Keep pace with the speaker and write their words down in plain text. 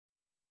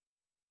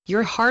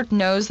Your heart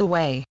knows the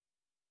way.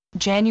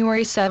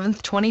 January 7,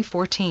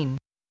 2014.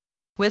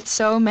 With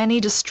so many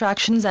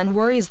distractions and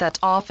worries that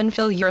often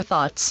fill your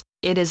thoughts,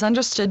 it is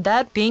understood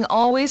that being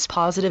always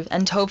positive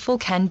and hopeful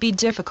can be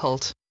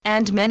difficult,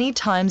 and many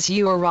times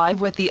you arrive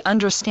with the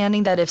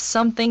understanding that if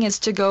something is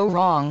to go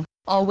wrong,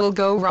 all will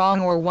go wrong,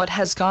 or what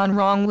has gone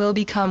wrong will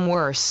become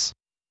worse.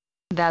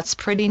 That's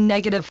pretty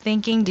negative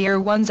thinking, dear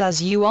ones,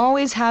 as you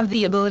always have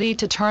the ability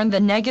to turn the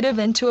negative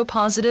into a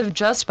positive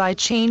just by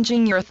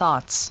changing your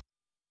thoughts.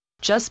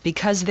 Just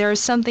because there's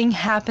something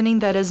happening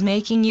that is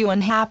making you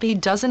unhappy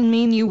doesn't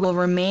mean you will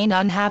remain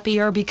unhappy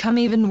or become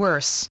even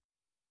worse.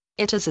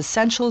 It is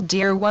essential,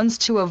 dear ones,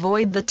 to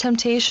avoid the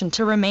temptation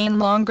to remain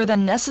longer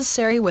than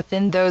necessary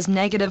within those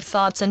negative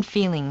thoughts and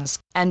feelings,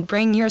 and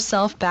bring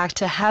yourself back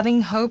to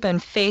having hope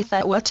and faith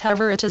that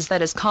whatever it is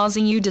that is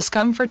causing you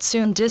discomfort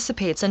soon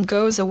dissipates and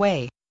goes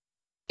away.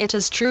 It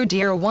is true,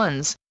 dear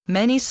ones,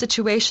 many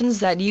situations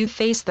that you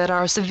face that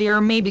are severe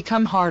may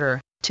become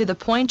harder, to the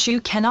point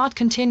you cannot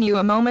continue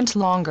a moment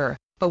longer.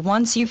 But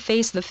once you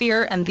face the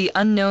fear and the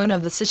unknown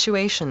of the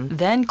situation,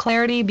 then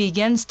clarity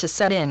begins to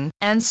set in,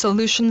 and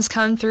solutions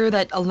come through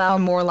that allow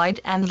more light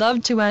and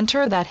love to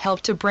enter that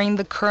help to bring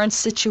the current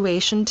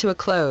situation to a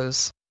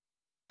close.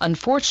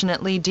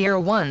 Unfortunately, dear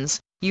ones,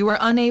 you are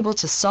unable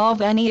to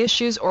solve any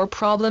issues or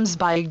problems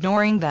by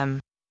ignoring them.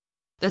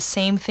 The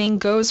same thing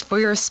goes for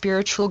your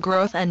spiritual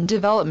growth and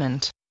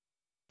development.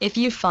 If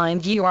you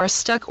find you are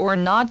stuck or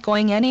not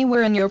going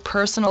anywhere in your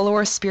personal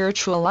or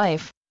spiritual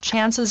life,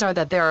 chances are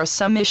that there are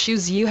some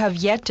issues you have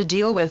yet to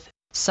deal with,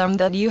 some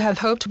that you have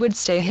hoped would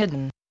stay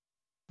hidden.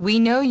 We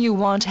know you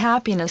want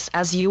happiness,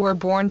 as you were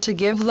born to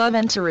give love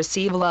and to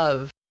receive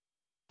love.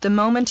 The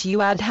moment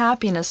you add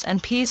happiness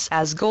and peace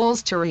as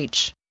goals to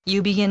reach,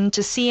 you begin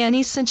to see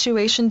any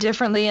situation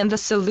differently, and the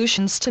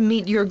solutions to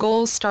meet your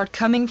goals start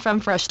coming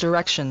from fresh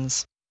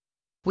directions.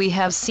 We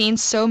have seen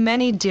so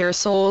many dear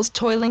souls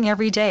toiling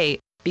every day,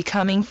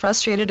 becoming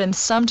frustrated and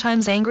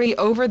sometimes angry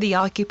over the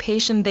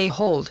occupation they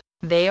hold.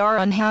 They are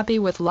unhappy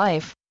with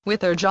life,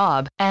 with their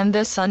job, and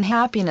this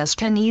unhappiness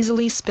can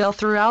easily spill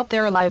throughout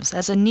their lives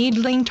as a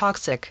needling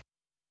toxic.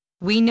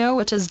 We know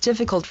it is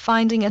difficult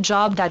finding a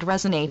job that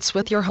resonates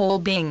with your whole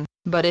being,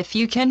 but if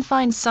you can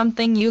find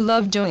something you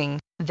love doing,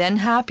 then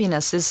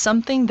happiness is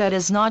something that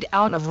is not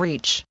out of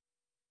reach.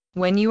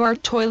 When you are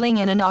toiling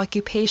in an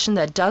occupation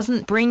that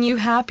doesn't bring you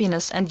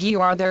happiness and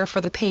you are there for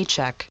the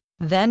paycheck,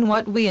 then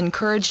what we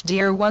encourage,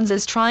 dear ones,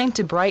 is trying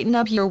to brighten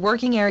up your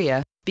working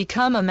area.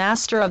 Become a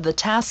master of the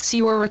tasks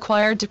you are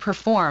required to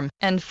perform,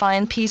 and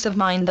find peace of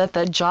mind that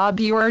the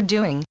job you are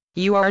doing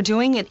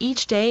it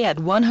each day at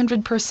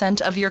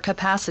 100% of your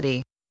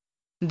capacity.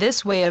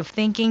 This way of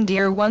thinking,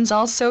 dear ones,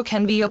 also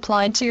can be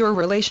applied to your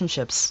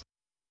relationships.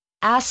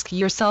 Ask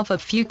yourself a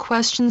few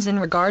questions in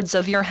regards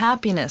of your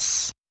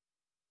happiness.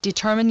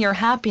 Determine your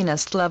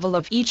happiness level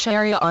of each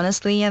area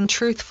honestly and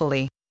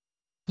truthfully.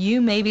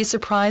 You may be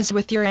surprised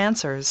with your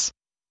answers.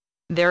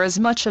 There is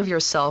much of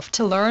yourself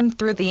to learn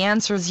through the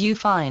answers you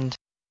find.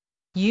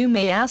 You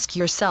may ask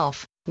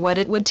yourself what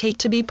it would take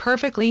to be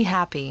perfectly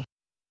happy.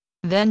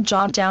 Then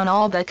jot down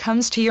all that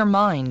comes to your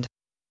mind.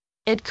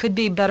 It could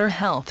be better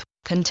health,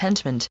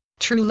 contentment,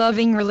 true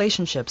loving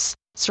relationships,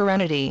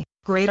 serenity,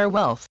 greater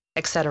wealth,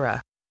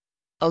 etc.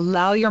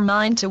 Allow your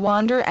mind to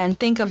wander and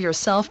think of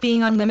yourself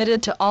being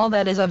unlimited to all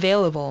that is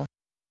available.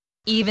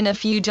 Even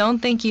if you don't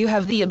think you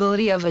have the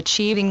ability of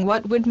achieving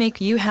what would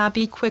make you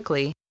happy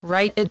quickly,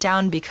 write it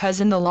down,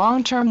 because in the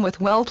long term, with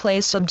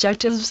well-placed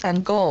objectives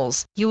and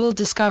goals, you will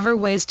discover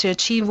ways to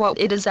achieve what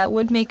it is that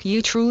would make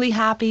you truly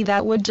happy,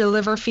 that would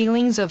deliver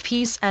feelings of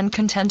peace and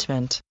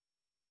contentment.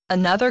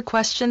 Another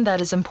question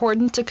that is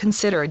important to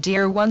consider,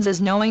 dear ones,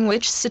 is knowing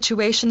which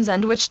situations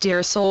and which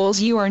dear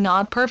souls you are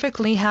not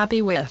perfectly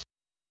happy with.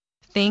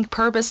 Think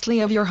purposely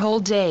of your whole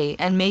day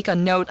and make a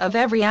note of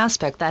every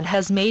aspect that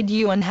has made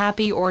you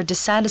unhappy or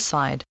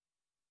dissatisfied.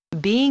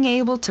 Being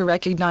able to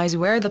recognize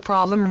where the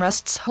problem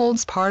rests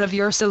holds part of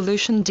your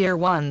solution, dear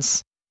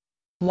ones.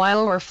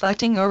 While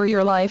reflecting over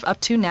your life up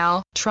to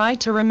now, try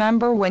to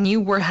remember when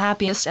you were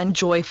happiest and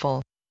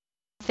joyful.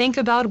 Think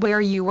about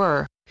where you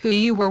were, who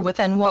you were with,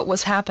 and what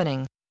was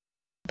happening.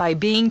 By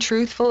being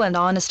truthful and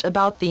honest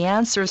about the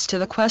answers to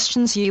the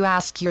questions you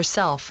ask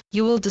yourself,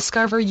 you will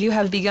discover you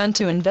have begun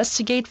to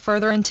investigate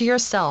further into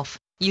yourself.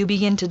 You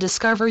begin to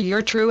discover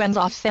your true and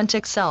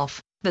authentic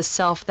self, the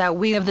self that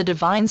we of the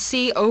divine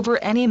see over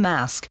any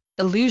mask,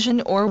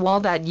 illusion, or wall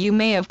that you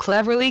may have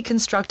cleverly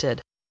constructed.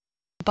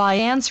 By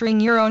answering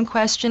your own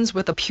questions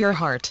with a pure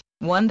heart,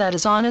 one that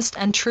is honest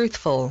and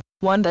truthful,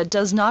 one that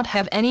does not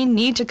have any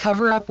need to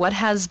cover up what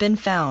has been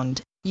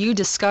found, you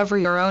discover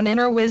your own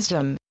inner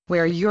wisdom,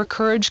 where your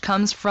courage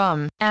comes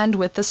from, and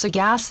with the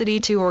sagacity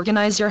to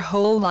organize your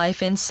whole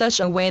life in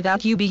such a way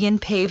that you begin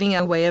paving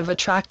a way of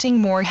attracting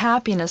more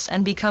happiness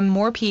and become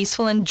more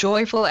peaceful and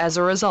joyful as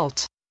a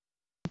result.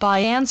 By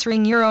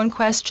answering your own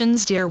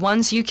questions, dear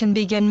ones, you can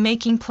begin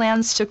making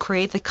plans to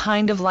create the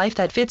kind of life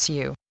that fits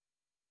you.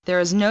 There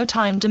is no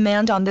time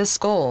demand on this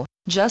goal,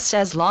 just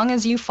as long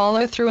as you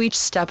follow through each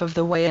step of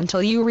the way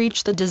until you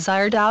reach the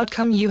desired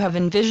outcome you have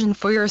envisioned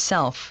for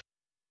yourself.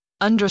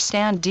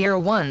 Understand, dear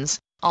ones,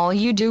 all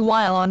you do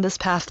while on this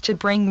path to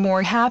bring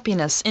more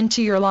happiness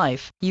into your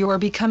life, you are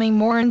becoming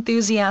more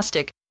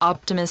enthusiastic,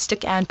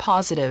 optimistic and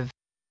positive.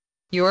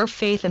 Your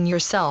faith in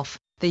yourself,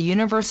 the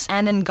universe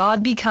and in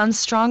God becomes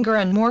stronger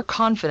and more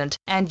confident,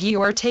 and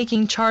you are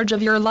taking charge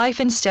of your life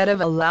instead of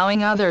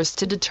allowing others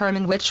to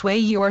determine which way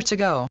you are to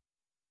go.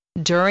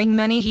 During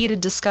many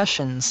heated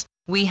discussions,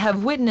 we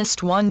have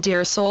witnessed one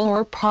dear soul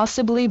or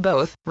possibly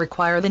both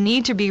require the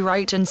need to be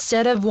right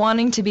instead of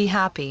wanting to be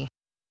happy.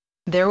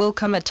 There will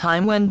come a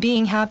time when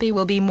being happy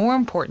will be more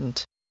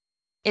important.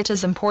 It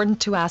is important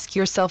to ask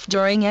yourself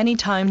during any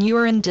time you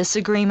are in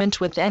disagreement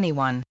with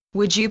anyone,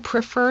 would you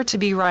prefer to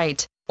be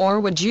right, or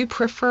would you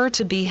prefer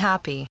to be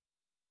happy?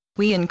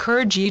 We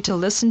encourage you to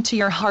listen to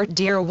your heart,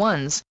 dear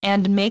ones,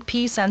 and make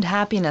peace and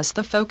happiness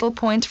the focal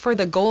point for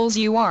the goals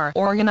you are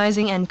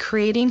organizing and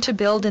creating to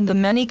build in the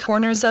many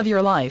corners of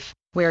your life,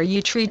 where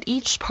you treat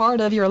each part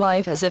of your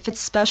life as if it's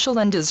special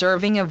and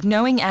deserving of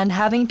knowing and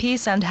having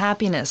peace and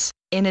happiness.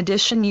 In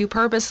addition, you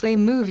purposely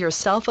move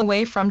yourself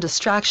away from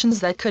distractions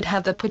that could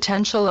have the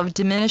potential of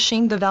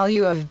diminishing the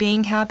value of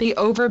being happy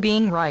over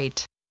being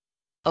right.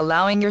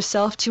 Allowing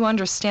yourself to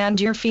understand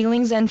your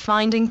feelings and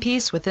finding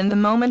peace within the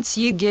moments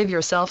you give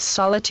yourself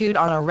solitude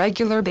on a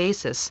regular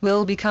basis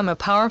will become a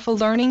powerful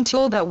learning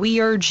tool that we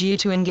urge you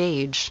to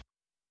engage.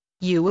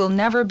 You will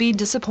never be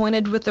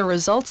disappointed with the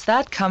results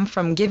that come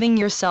from giving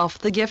yourself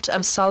the gift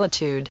of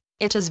solitude.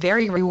 It is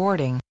very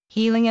rewarding,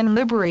 healing and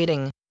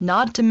liberating,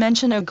 not to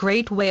mention a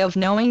great way of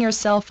knowing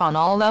yourself on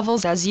all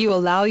levels as you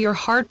allow your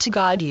heart to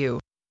guide you.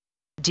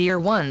 Dear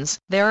ones,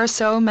 there are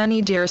so many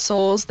dear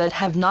souls that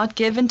have not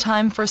given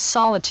time for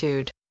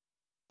solitude.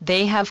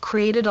 They have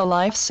created a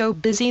life so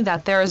busy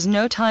that there is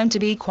no time to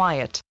be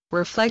quiet,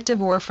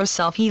 reflective or for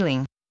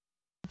self-healing.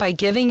 By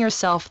giving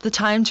yourself the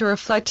time to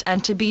reflect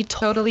and to be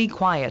totally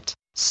quiet,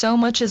 so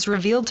much is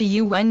revealed to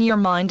you when your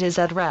mind is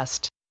at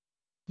rest.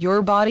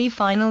 Your body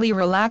finally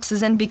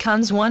relaxes and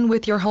becomes one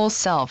with your whole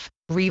self,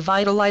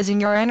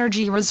 revitalizing your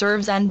energy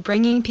reserves and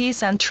bringing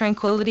peace and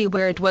tranquility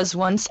where it was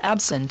once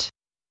absent.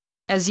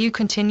 As you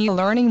continue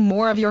learning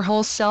more of your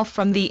whole self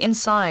from the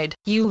inside,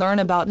 you learn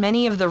about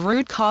many of the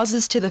root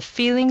causes to the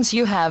feelings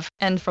you have,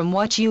 and from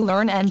what you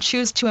learn and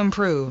choose to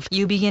improve,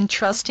 you begin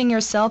trusting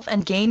yourself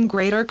and gain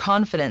greater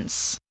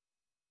confidence.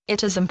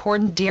 It is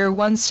important, dear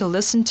ones, to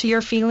listen to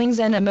your feelings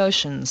and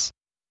emotions.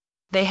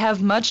 They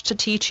have much to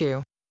teach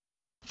you.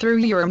 Through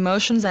your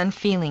emotions and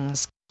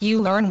feelings,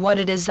 you learn what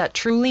it is that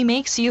truly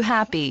makes you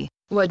happy,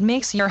 what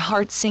makes your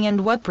heart sing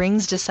and what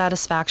brings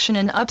dissatisfaction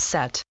and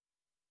upset.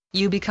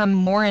 You become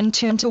more in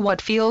tune to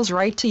what feels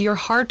right to your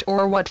heart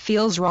or what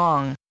feels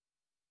wrong.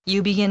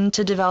 You begin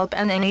to develop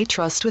an innate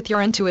trust with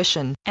your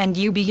intuition, and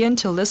you begin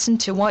to listen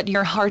to what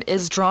your heart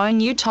is drawing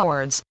you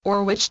towards,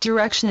 or which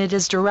direction it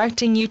is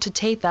directing you to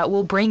take that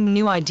will bring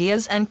new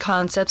ideas and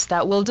concepts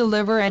that will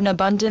deliver an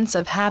abundance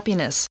of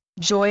happiness,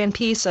 joy and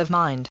peace of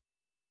mind.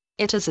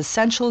 It is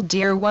essential,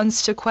 dear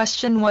ones, to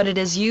question what it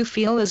is you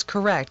feel is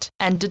correct,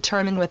 and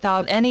determine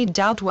without any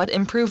doubt what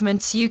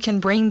improvements you can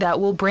bring that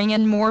will bring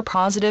in more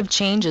positive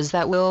changes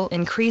that will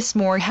increase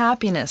more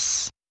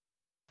happiness.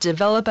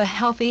 Develop a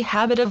healthy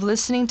habit of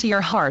listening to your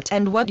heart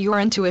and what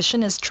your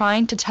intuition is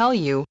trying to tell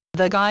you.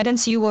 The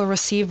guidance you will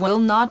receive will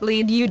not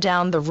lead you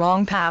down the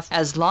wrong path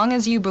as long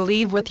as you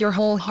believe with your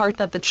whole heart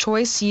that the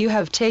choice you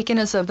have taken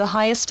is of the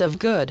highest of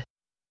good.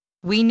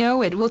 We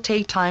know it will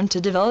take time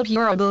to develop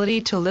your ability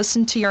to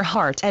listen to your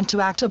heart and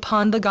to act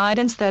upon the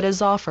guidance that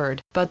is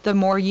offered, but the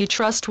more you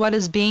trust what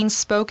is being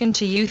spoken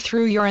to you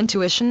through your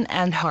intuition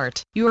and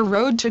heart, your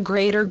road to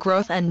greater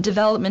growth and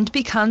development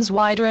becomes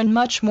wider and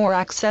much more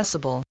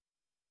accessible.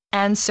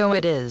 And so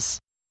it is.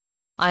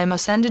 I'm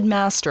Ascended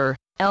Master,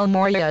 El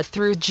Morya,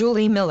 through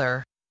Julie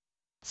Miller.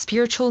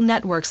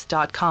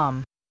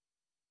 SpiritualNetworks.com